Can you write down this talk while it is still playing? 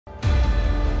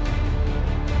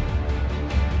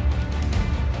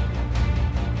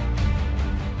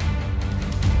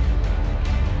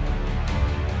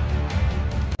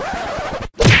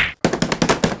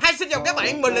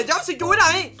bạn, mình là chó xi chuối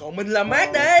đây. Còn mình là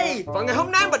Mát đây. Và ngày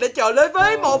hôm nay mình đã chờ đến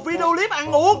với một video clip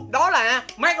ăn uống. Đó là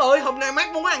Mát ơi, hôm nay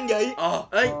Mát muốn ăn gì?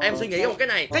 Ê, em suy nghĩ một cái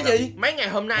này. Cái gì? Mấy ngày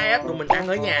hôm nay á, tụi mình ăn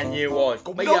ở nhà nhiều rồi.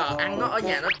 Cũng bây đúng. giờ ăn nó ở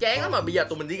nhà nó chán lắm mà. Bây giờ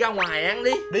tụi mình đi ra ngoài ăn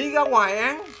đi. Đi ra ngoài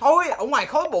ăn? Thôi, ở ngoài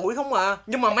khói bụi không à.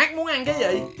 Nhưng mà Mát muốn ăn cái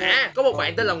gì? Có một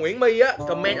bạn tên là Nguyễn My á,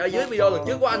 comment ở dưới video lần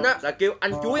trước của anh á, là kêu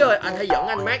anh Chuối ơi, anh hãy dẫn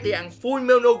anh Mát đi ăn full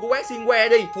menu của quán C A QUÁN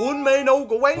đi. Full menu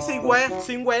của quán C A QUÁN. C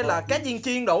A QUÁN là cá chiên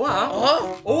chiên đủ hả?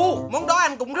 Món đó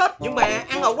anh cũng thích. Nhưng mà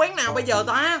ăn ở quán nào bây giờ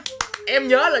ta? Em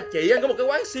nhớ là chị anh có một cái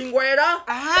quán C A QUÁN đó.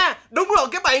 Đúng rồi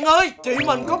các bạn ơi, chị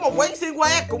mình có một quán C A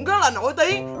QUÁN cũng rất là nổi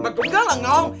tiếng mà cũng rất là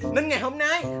ngon. Nên ngày hôm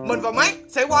nay mình và Mát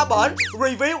sẽ qua bển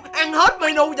review ăn hết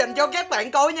menu dành cho các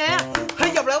bạn coi nha. Hy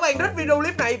vọng là các bạn thích video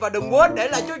clip này và đừng quên để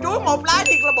lại cho Chuối một like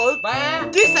thiệt là bự và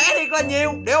chia sẻ thiệt là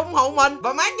nhiều để ủng hộ mình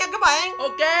và Mát nha các bạn.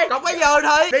 Ok. Còn bây giờ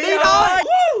thì đi thôi.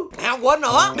 Quên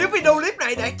nữa, nếu video clip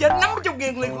này đạt trên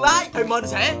 50.000 lượt like thì mình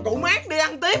sẽ cùng Mát đi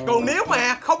ăn tiếp. Còn nếu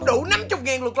mà không đủ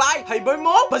 50.000 lượt like thì mới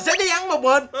mốt mình sẽ đi ăn một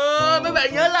mình. Mấy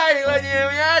bạn nhớ like thiệt là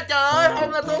nhiều nha. Trời ơi,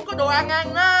 không là tôi không có đồ ăn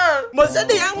đó. Mình sẽ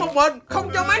đi ăn một mình, không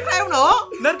cho Mát theo nữa.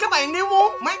 Nên các bạn nếu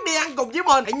muốn Mát đi ăn cùng với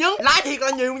mình hãy nhấn like thiệt là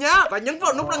nhiều nha. Và nhấn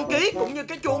vào nút đăng ký cũng như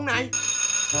cái chuông này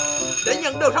để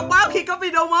nhận được thông báo khi có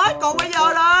video mới. Còn bây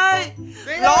giờ đây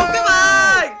lộn các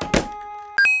bạn.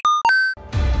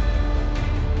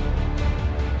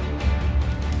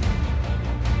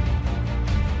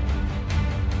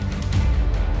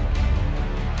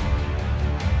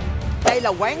 Đây là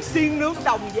quán xiên nướng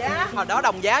Đồng Giá. Hồi đó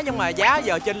Đồng Giá nhưng mà giá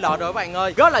giờ chênh lệch rồi các bạn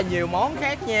ơi. Rất là nhiều món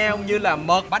khác nhau như là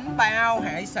mực, bánh bao,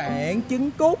 hải sản,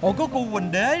 trứng cút. Có cu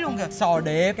Huỳnh Đế luôn kìa. Sò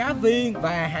điệp, cá viên và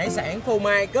hải sản phô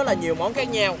mai. Rất là nhiều món khác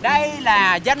nhau. Đây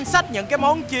là danh sách những cái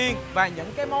món chiên và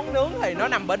những cái món nướng thì nó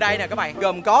nằm ở đây nè các bạn.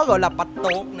 Gồm có gọi là bạch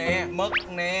tuộc nè, mực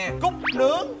nè, cút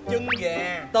nướng, chân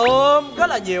gà, tôm. Rất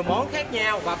là nhiều món khác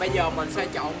nhau. Và bây giờ mình sẽ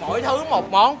chọn mỗi thứ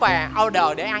một món và order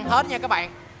để ăn hết nha các bạn.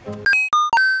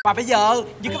 Và bây giờ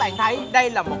như các bạn thấy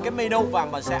đây là một cái menu và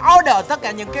mình sẽ order tất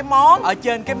cả những cái món ở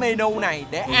trên cái menu này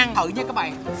để ăn thử nha các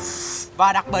bạn.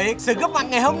 Và đặc biệt sự góp mặt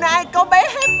ngày hôm nay có bé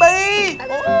Happy.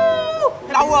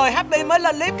 Lâu rồi Happy mới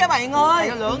lên clip các bạn ơi.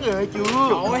 Nó lớn rồi chưa?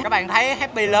 Trời ơi, các bạn thấy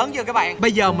Happy lớn chưa các bạn?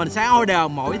 Bây giờ mình sẽ order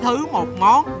mỗi thứ một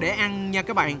món để ăn nha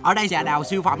các bạn. Ở đây trà đào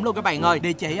siêu phẩm luôn các bạn ơi.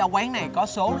 Địa chỉ ở quán này có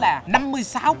số là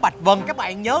 56 Bạch Vân. Các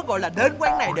bạn nhớ gọi là đến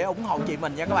quán này để ủng hộ chị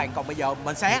mình nha các bạn. Còn bây giờ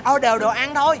mình sẽ order đồ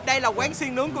ăn thôi. Đây là quán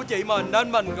xiên nướng của chị mình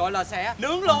nên mình gọi là sẽ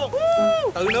nướng luôn.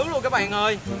 Tự nướng luôn các bạn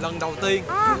ơi. Lần đầu tiên.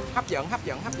 Hấp dẫn.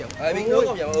 Biết nướng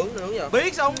không? Giờ nướng giờ.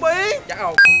 Biết sao không biết? Chắc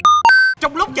không.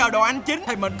 Trong lúc chờ đồ ăn chín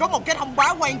thì mình có một cái thông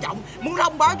báo quan trọng muốn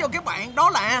thông báo cho các bạn. Đó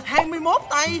là 21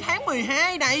 tây tháng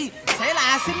 12 này sẽ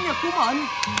là sinh nhật của mình.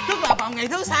 Tức là vào ngày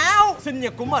thứ 6 sinh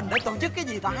nhật của mình để tổ chức cái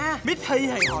gì ta? Biết Thi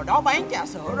thì hồi đó bán trà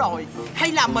sữa rồi.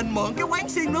 Hay là mình mượn cái quán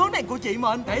xiên nướng này của chị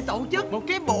mình để tổ chức một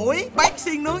cái buổi bán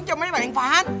xiên nướng cho mấy bạn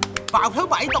fan. Vào thứ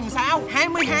 7 tuần sau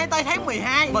 22 tây tháng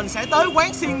 12 mình sẽ tới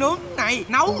quán xiên nướng này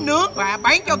nấu nướng và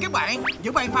bán cho các bạn.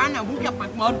 Những bạn fan nào muốn gặp mặt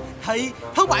mình thì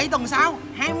thứ 7 tuần sau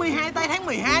 22 tây tháng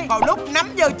 12 vào lúc 5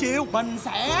 giờ chiều mình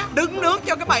sẽ đứng nướng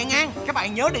cho các bạn ăn. Các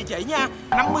bạn nhớ địa chỉ nha,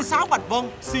 56 Bạch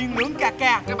Vân xiên nướng C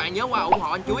A. Các bạn nhớ qua ủng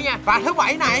hộ anh Chuối nha. Và thứ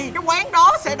 7 này cái quán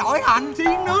đó sẽ đổi thành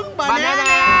xiên nướng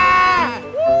banana.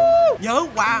 Nhớ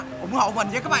qua ủng hộ mình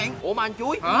nha các bạn. Ủa mà anh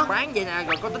Chuối bán vậy nè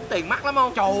rồi có tính tiền mắc lắm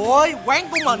không? Trời ơi, quán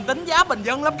của mình tính giá bình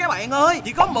dân lắm các bạn ơi.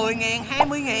 Chỉ có 10.000,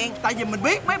 20.000. Tại vì mình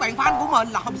biết mấy bạn fan của mình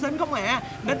là học sinh không à,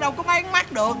 nên đâu có bán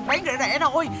mắc được, bán rẻ rẻ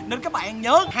thôi. Nên các bạn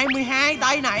nhớ 22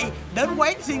 tây này đến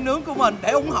quán xiên nướng của mình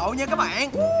để ủng hộ nha các bạn.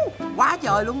 Quá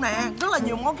trời luôn nè, rất là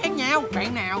nhiều món khác nhau.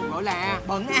 Bạn nào gọi là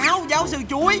bận áo giáo sư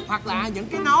Chuối hoặc là những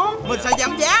cái nón, mình sẽ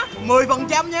giảm giá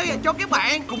 10% nha cho các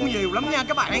bạn. Cũng nhiều lắm nha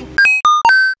các bạn.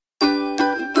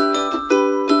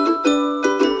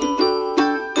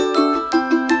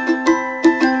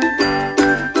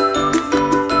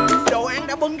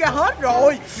 Hết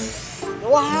rồi.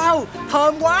 Wow,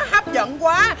 thơm quá, hấp dẫn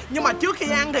quá. Nhưng mà trước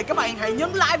khi ăn thì các bạn hãy nhấn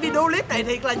like video clip này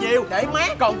thiệt là nhiều để Mát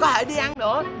còn có thể đi ăn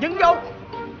nữa. Nhấn vô.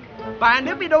 Và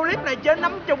nếu video clip này trên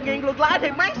 50.000 lượt like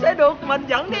thì Mát sẽ được mình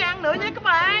dẫn đi ăn nữa nha các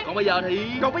bạn. Còn bây giờ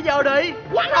thì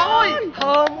quá rồi.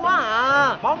 Thơm quá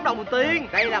à. Món đầu tiên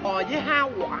đây là bò với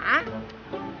hao quả.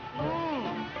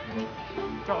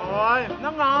 Trời ơi,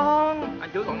 nó ngon. anh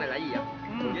Chuối con này là gì vậy?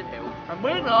 Giới thiệu. Không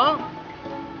biết nữa.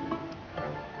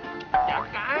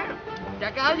 Chả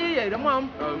cá với gì đúng không?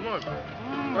 Đúng rồi.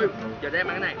 Ôi, giờ để em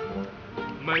ăn cái này.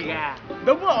 Mề gà.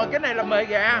 Đúng rồi, cái này là mề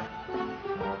gà.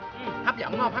 Hấp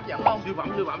dẫn không? Siêu phẩm.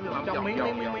 Trong miếng.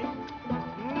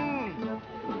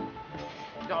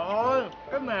 Trời ơi,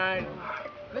 cái mề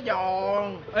nó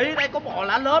giòn. Ý đây có bò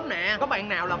lá lốp nè. Có bạn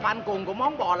nào là fan cuồng của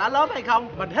món bò lá lốp hay không?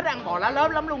 Mình thích ăn bò lá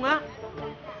lốp lắm luôn á.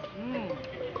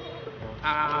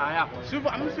 Siêu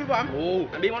phẩm, siêu phẩm.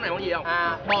 Anh biết món này món gì không?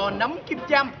 Bò nấm kim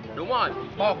châm. Đúng rồi.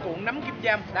 Bò cuộn nấm kim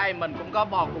châm. Đây mình cũng có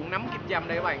bò cuộn nấm kim châm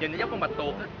đây các bạn. Nhìn nó giống con bạch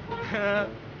tuộc á.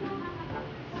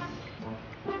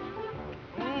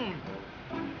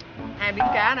 Hai miếng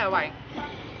cá nè các bạn.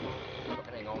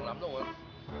 Cái này ngon lắm luôn á.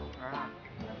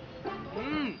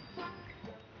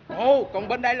 Còn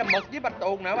bên đây là mực với bạch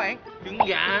tuộc nữa các bạn. Trứng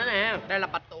gà nữa nè. Đây là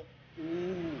bạch tuộc.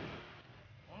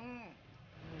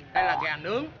 Đây là gà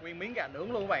nướng, nguyên miếng gà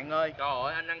nướng luôn các bạn ơi. Trời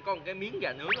ơi, anh ăn có một cái miếng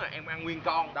gà nướng rồi, em ăn nguyên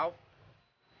con. Đâu?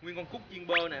 Nguyên con cút chiên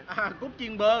bơ nè. Cút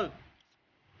chiên bơ.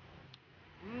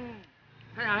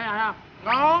 Thấy không?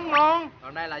 Ngon, ngon.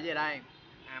 Còn đây là gì đây?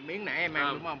 Miếng nãy em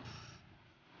ăn đúng không?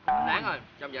 Đáng rồi,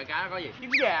 trong vợ cá có gì?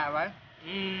 Trứng gà vậy.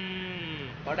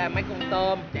 Ở đây mấy con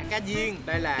tôm, chả cá viên.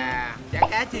 Đây là chả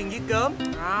cá chiên với cớm.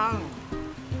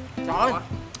 Trời ơi,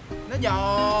 nó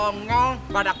giòn ngon.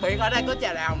 Và đặc biệt ở đây có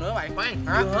trà đào nữa bạn. Khoan,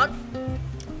 chưa hết.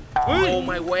 Oh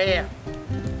my que.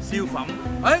 Siêu phẩm.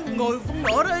 Ê, ngồi phân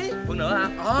nửa đi. Phân nửa hả?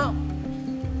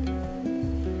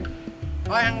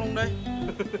 Thôi ăn luôn đi.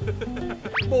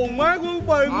 Buồn má của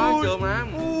bạn ơi. Chưa mà.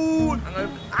 Ăn ơi.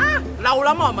 Lâu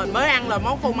lắm rồi mình mới ăn là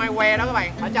món phô mai que đó các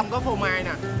bạn. Ở trong có phô mai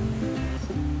nè.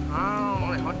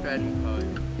 Món này hot trend một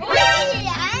thời. Cái gì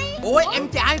vậy? Ủa em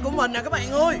trai của mình nè các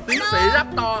bạn ơi. Tiến sĩ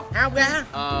Raptor. Ao ra.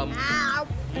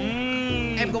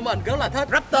 Em của mình rất là thích.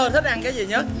 Raptor thích ăn cái gì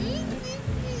nhất?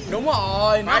 Đúng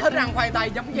rồi, nó thích ăn khoai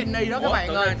tây giống Jenny đó các bạn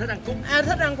ơi. Thích ăn cút.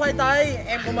 Thích ăn khoai tây.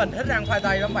 Em của mình thích ăn khoai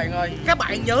tây lắm bạn ơi. Các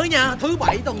bạn nhớ nha, thứ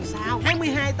bảy tuần sau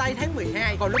 22 tây tháng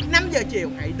 12 vào lúc 5 giờ chiều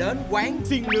hãy đến quán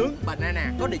xiên nướng Banana.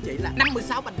 Có địa chỉ là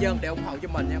 56 Bạch Dơn để ủng hộ cho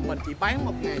mình nha. Mình chỉ bán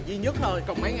một ngày duy nhất thôi,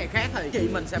 còn mấy ngày khác thì chị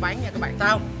mình sẽ bán nha các bạn.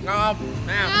 Sao? Ngon không?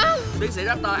 Nào. Tiến sĩ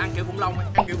Raptor ăn kiểu khủng long ấy.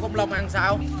 Ăn kiểu khủng long ăn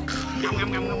sao?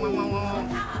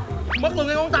 Mất luôn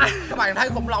cái ngón tay. Các bạn thấy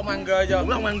khủng long ăn ghê chưa? Khủng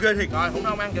long ăn ghê thiệt rồi, khủng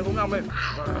long ăn kiểu khủng long đi.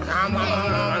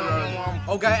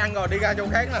 Ok, ăn rồi đi ra chỗ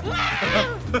khác nè.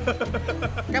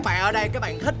 Các bạn ở đây các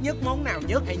bạn thích nhất món nào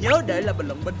nhất? Hãy nhớ để lại bình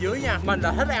luận bên dưới nha. Mình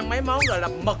là thích ăn mấy món gọi là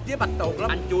mực với bạch tuộc lắm.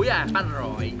 Anh chuối ba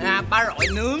rọi. Ba rọi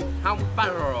nướng. Không, ba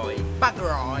rọi. Ba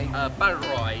rọi. Ba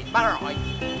rọi. Ba rọi.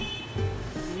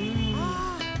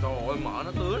 Trời ơi, mỡ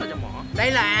nó tứa ra cho mỡ.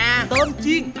 Đây là tôm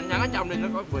chiên. Anh nhắn ở trong đi, nó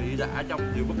có vị đã ở trong,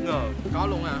 điều bất ngờ. Có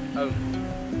luôn hả?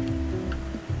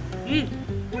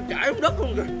 Nó chảy xuống đất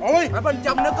luôn kìa. Ôi, ở bên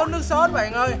trong nó có nước sốt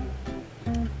bạn ơi.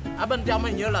 Ở bên trong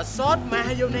hình như là sốt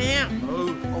mayonnaise.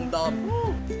 Con tôm.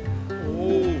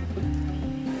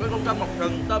 Mấy con tôm mọc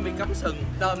sừng, tôm bị cắm sừng.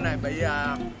 Tôm này bị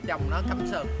chồng nó cắm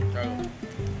sừng.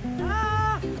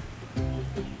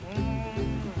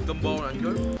 Combo nè anh chú.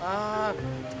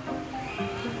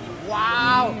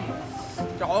 Wow.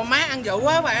 Trời ơi, má ăn dữ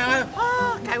quá bạn ơi.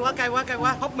 Cay quá, cay quá, cay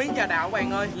quá. Húp miếng trà đào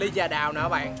bạn ơi. Ly trà đào nữa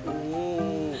bạn.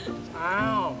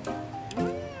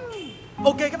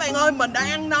 Ok các bạn ơi, mình đã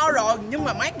ăn no rồi. Nhưng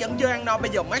mà Mát vẫn chưa ăn no. Bây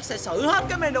giờ Mát sẽ xử hết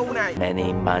cái menu này.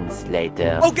 Many months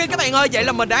later. Ok các bạn ơi, vậy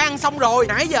là mình đã ăn xong rồi.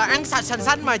 Nãy giờ ăn sạch sành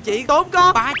xanh mà chỉ tốn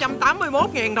có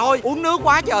 381.000 thôi. Uống nước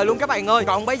quá trời luôn các bạn ơi.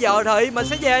 Còn bây giờ thì mình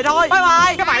sẽ về thôi. Bye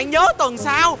bye. Các bạn nhớ tuần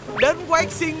sau đến quán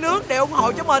xiên nướng để ủng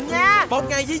hộ cho mình nha. Một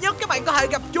ngày duy nhất các bạn có thể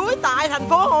gặp Chuối tại thành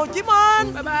phố Hồ Chí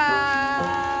Minh. Bye bye.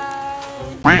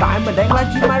 Hiện tại mình đang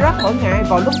livestream Minecraft mỗi ngày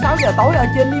vào lúc 6 giờ tối ở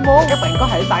trên Nimo. Các bạn có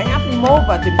thể tải app Nimo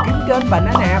và tìm kiếm kênh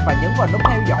Banana và nhấn vào nút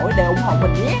theo dõi để ủng hộ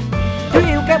mình nhé. Chú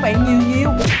yêu các bạn nhiều nhiều.